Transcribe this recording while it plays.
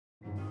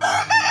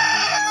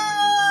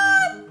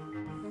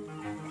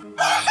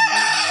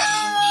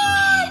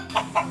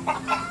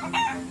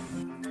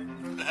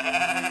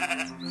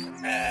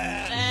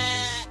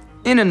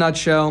In a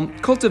nutshell,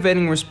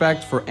 cultivating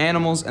respect for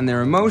animals and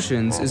their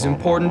emotions is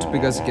important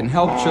because it can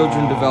help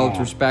children develop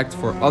respect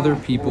for other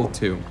people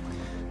too.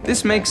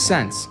 This makes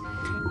sense.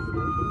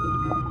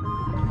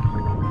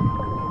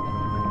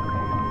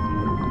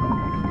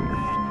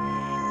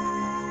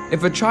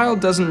 If a child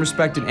doesn't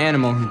respect an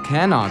animal who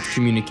cannot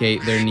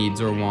communicate their needs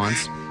or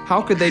wants,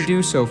 how could they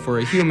do so for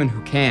a human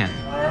who can?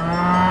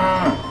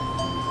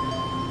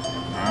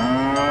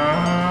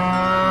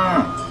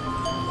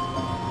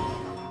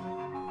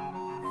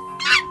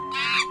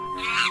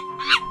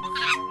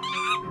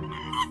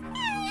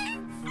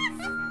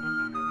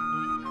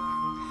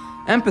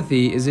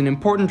 Empathy is an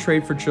important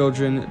trait for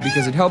children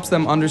because it helps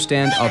them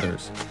understand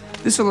others.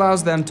 This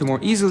allows them to more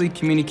easily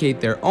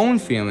communicate their own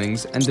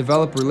feelings and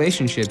develop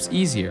relationships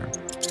easier.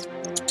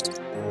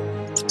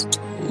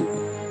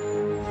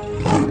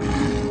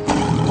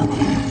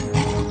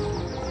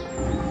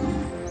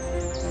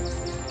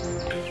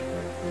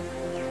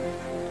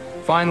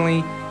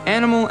 Finally,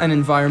 animal and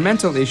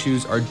environmental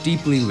issues are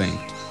deeply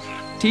linked.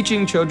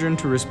 Teaching children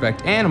to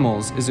respect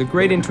animals is a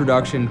great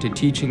introduction to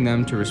teaching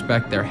them to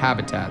respect their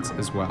habitats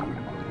as well.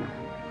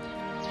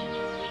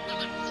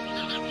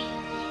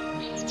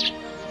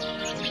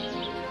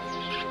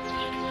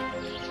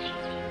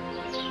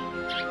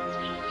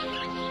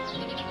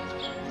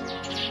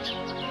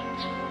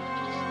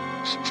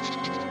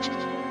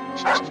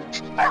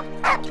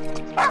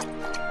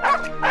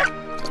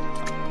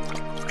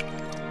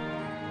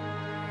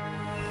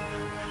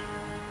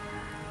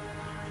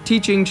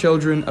 Teaching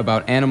children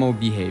about animal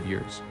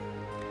behaviors.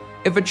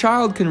 If a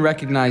child can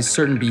recognize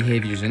certain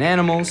behaviors in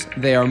animals,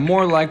 they are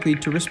more likely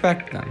to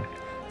respect them.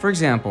 For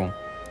example,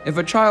 if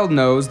a child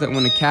knows that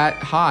when a cat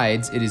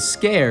hides, it is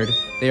scared,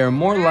 they are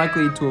more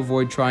likely to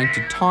avoid trying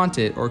to taunt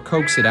it or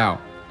coax it out.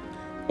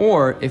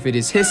 Or if it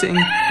is hissing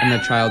and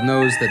the child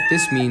knows that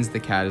this means the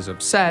cat is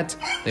upset,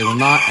 they will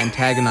not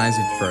antagonize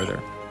it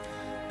further.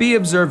 Be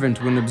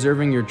observant when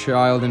observing your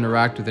child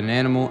interact with an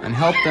animal and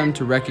help them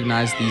to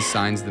recognize these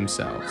signs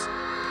themselves.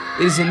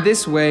 It is in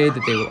this way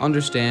that they will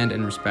understand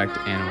and respect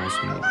animals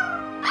more.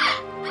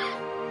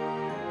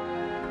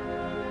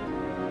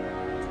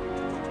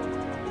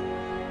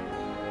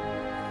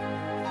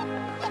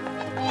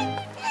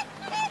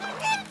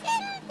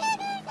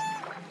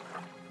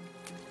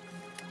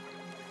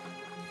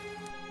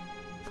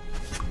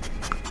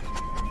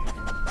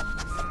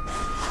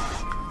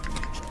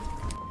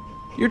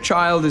 Your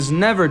child is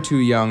never too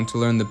young to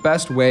learn the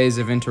best ways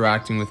of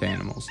interacting with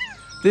animals.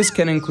 This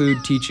can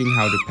include teaching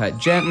how to pet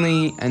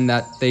gently and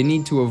that they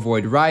need to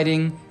avoid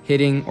riding,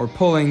 hitting, or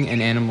pulling an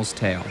animal's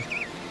tail.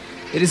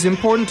 It is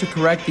important to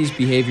correct these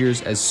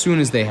behaviors as soon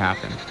as they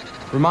happen.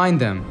 Remind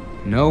them,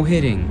 no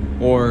hitting,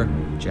 or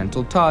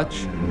gentle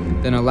touch,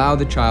 then allow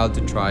the child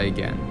to try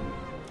again.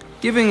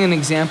 Giving an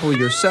example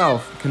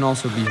yourself can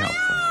also be helpful.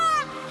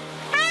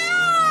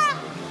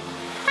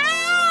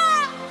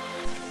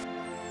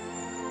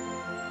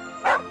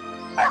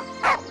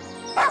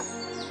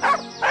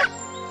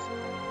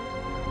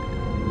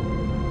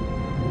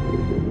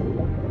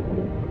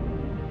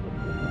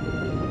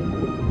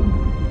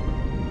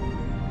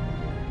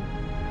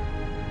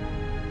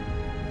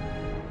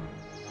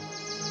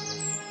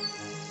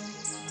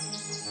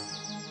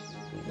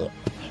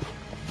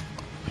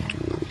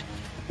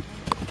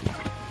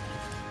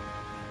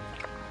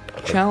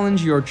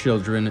 Challenge your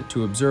children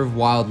to observe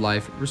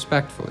wildlife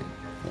respectfully.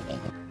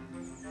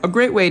 A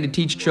great way to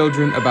teach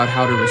children about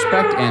how to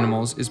respect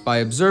animals is by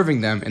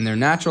observing them in their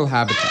natural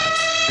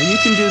habitats, and you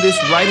can do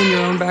this right in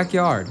your own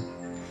backyard.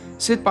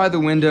 Sit by the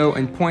window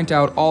and point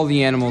out all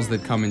the animals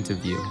that come into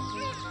view.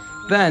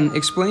 Then,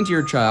 explain to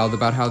your child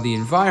about how the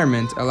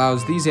environment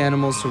allows these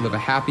animals to live a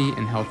happy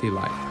and healthy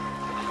life.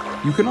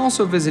 You can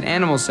also visit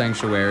animal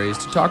sanctuaries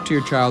to talk to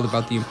your child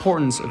about the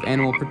importance of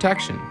animal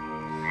protection.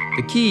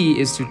 The key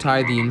is to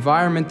tie the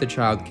environment the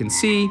child can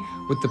see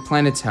with the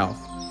planet's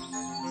health.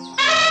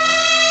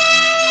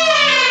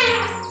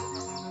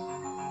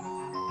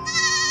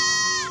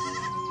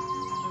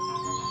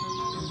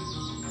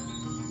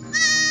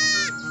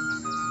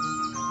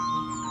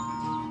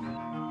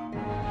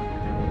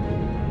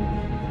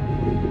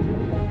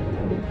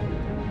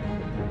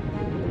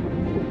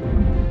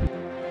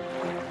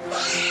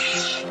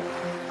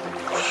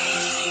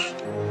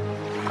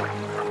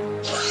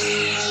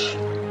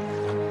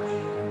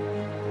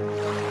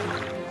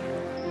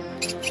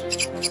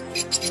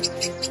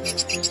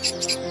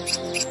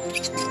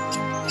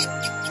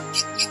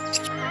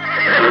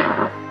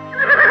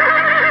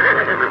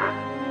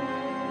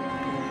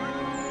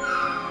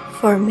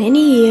 For many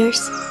years,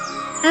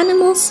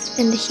 animals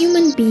and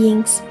human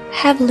beings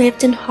have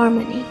lived in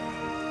harmony.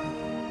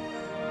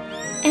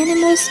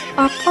 Animals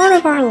are part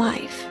of our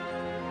life.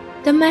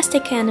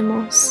 Domestic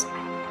animals,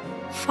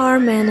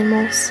 farm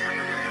animals.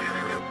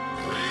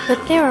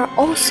 But there are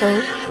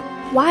also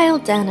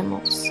wild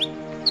animals,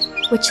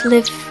 which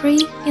live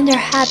free in their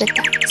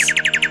habitats.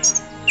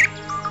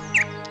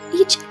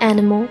 Each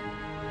animal,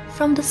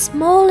 from the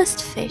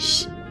smallest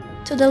fish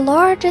to the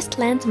largest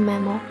land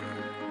mammal,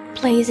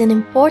 plays an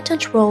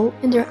important role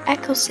in their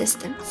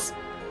ecosystems.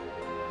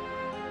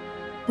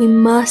 We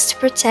must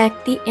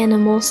protect the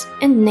animals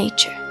and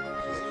nature.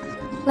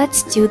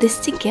 Let's do this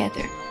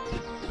together.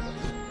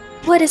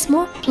 What is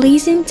more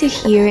pleasing to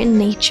hear in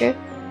nature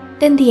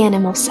than the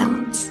animal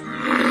sounds?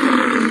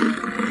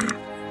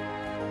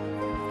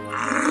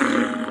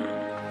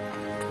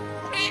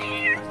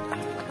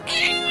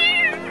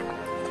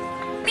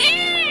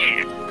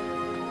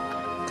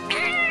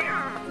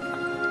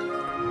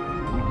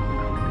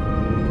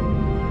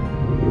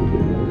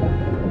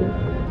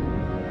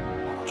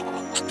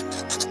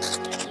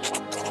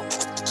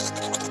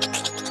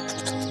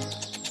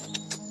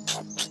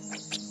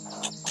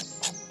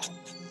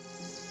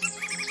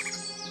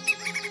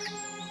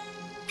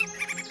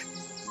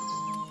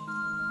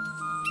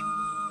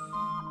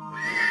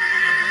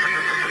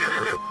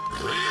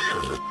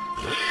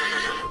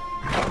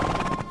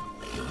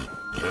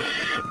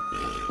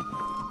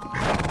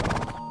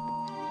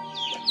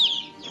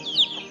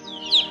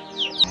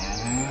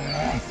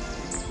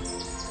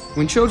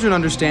 When children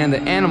understand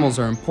that animals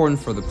are important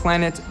for the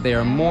planet, they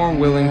are more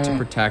willing to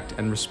protect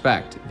and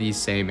respect these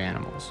same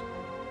animals.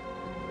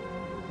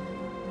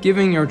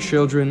 Giving your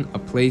children a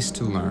place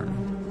to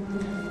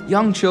learn.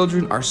 Young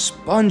children are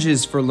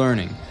sponges for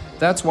learning.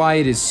 That's why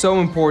it is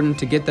so important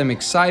to get them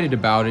excited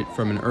about it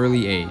from an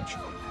early age.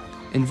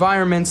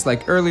 Environments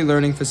like early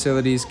learning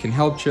facilities can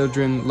help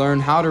children learn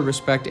how to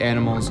respect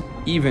animals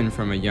even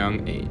from a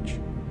young age.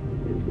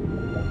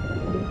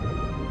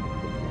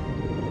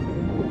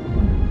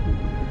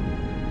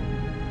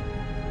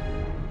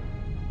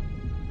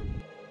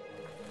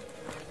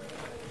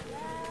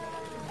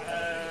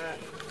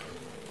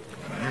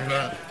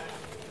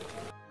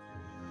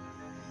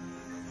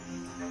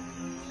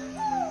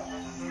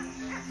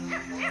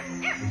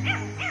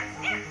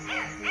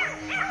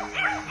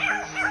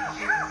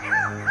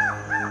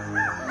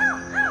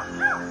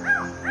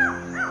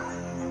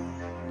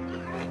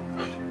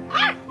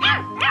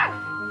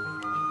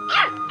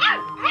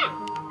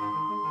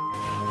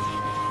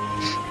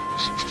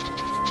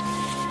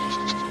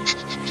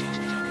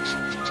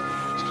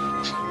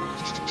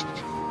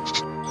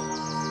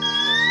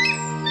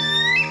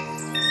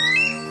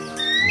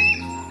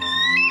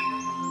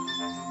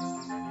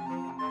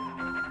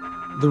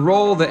 The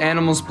role that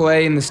animals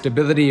play in the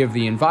stability of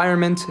the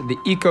environment, the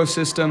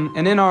ecosystem,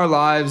 and in our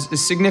lives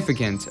is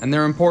significant, and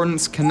their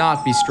importance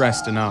cannot be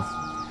stressed enough.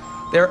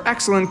 They are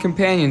excellent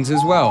companions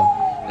as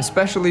well,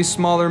 especially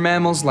smaller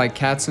mammals like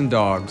cats and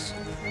dogs.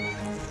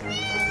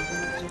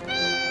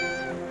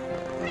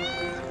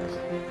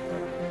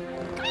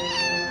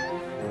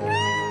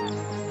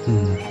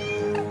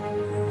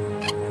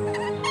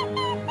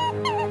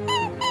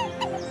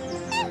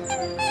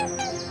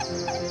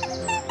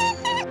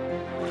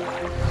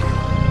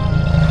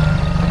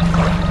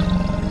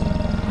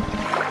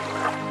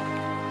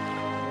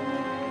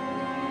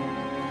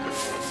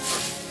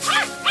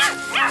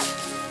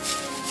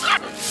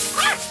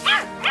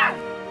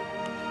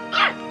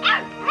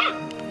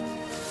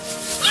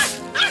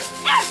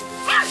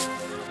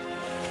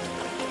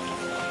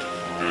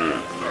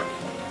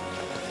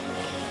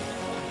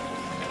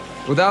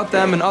 Without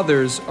them and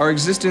others, our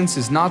existence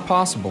is not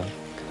possible.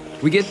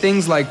 We get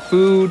things like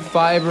food,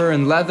 fiber,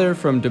 and leather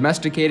from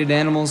domesticated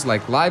animals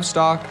like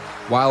livestock,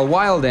 while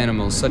wild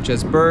animals such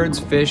as birds,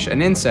 fish,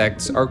 and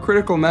insects are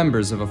critical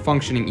members of a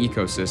functioning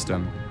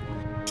ecosystem.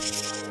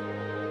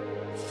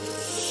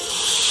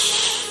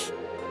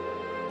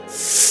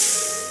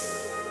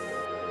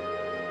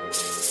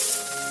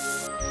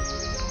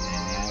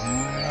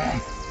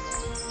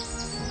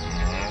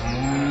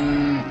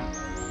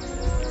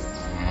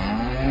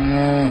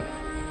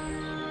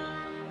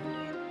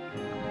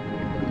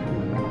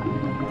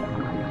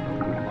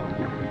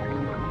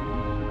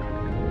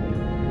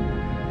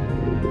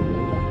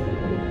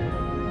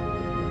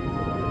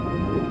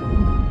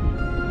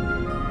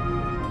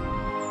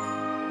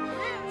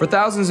 For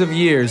thousands of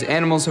years,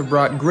 animals have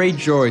brought great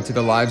joy to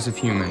the lives of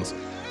humans.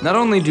 Not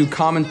only do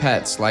common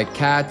pets like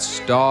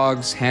cats,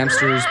 dogs,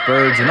 hamsters,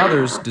 birds, and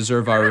others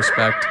deserve our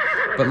respect,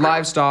 but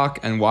livestock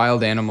and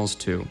wild animals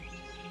too.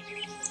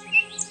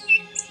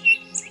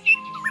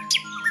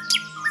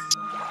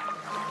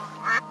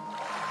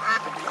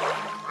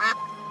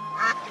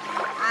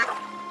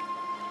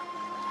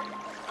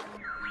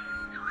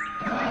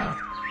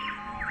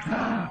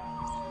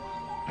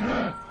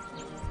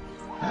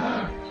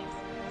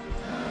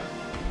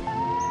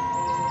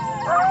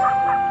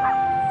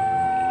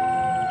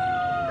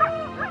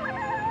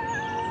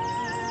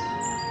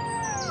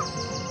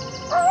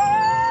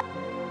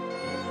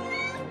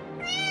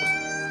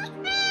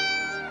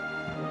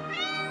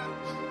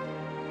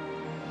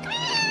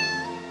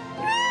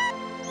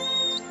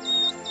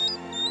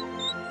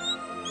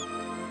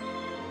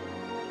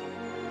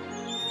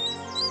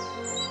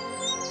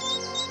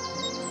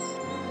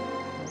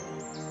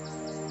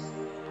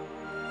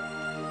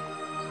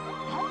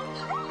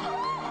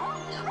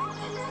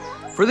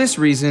 For this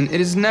reason,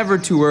 it is never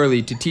too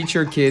early to teach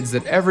your kids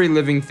that every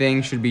living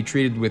thing should be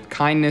treated with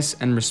kindness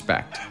and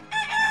respect.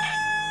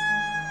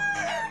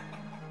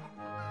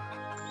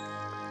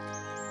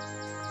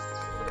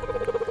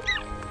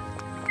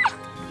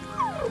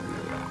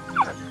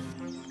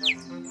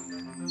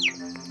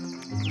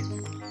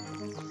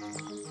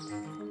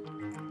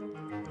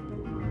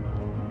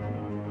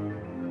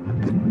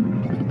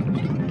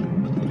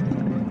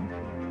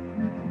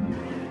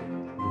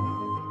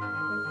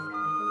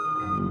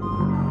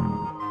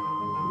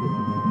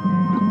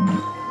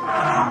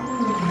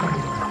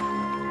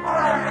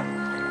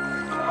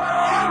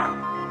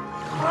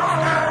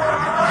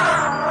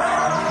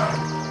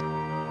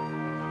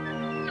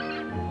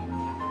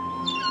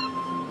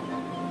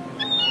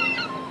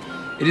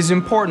 It is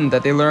important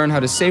that they learn how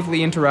to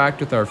safely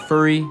interact with our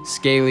furry,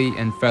 scaly,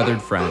 and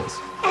feathered friends.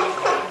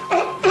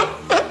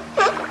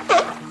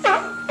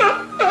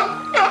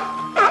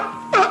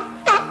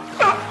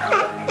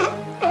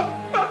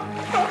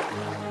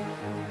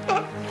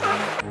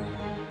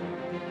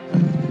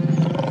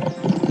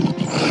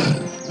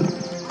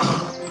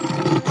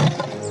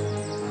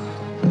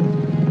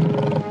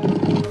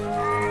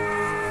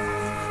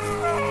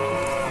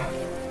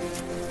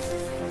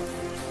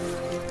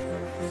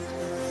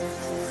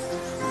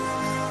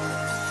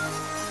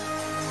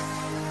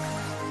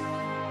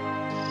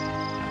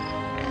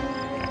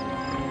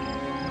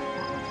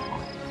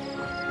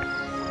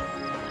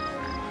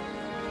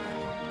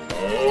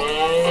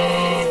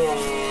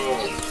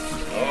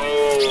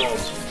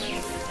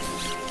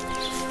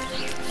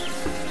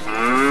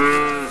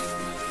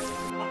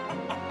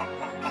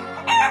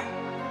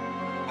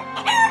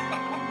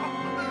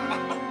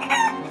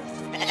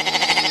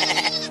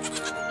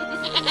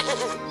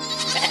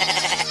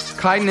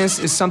 Kindness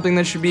is something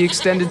that should be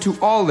extended to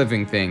all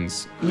living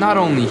things, not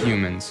only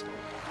humans.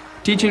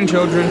 Teaching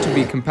children to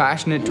be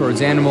compassionate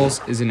towards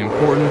animals is an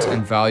important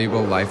and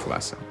valuable life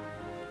lesson.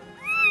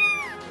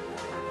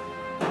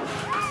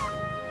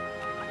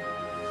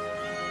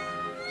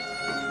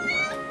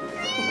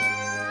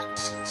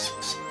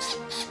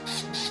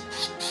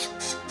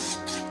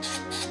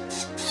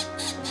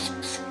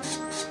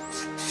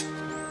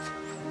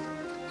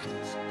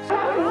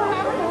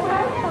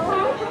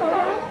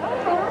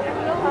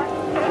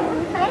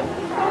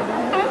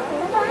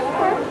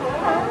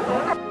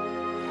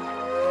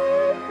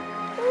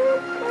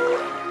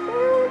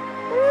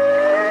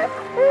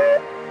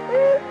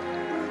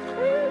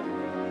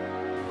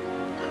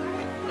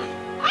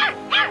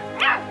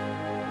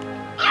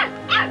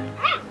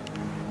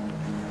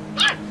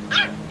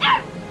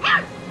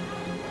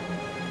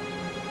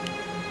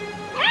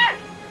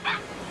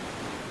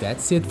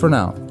 That's it for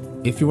now.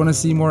 If you want to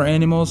see more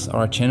animals,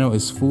 our channel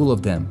is full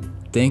of them.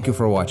 Thank you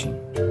for watching.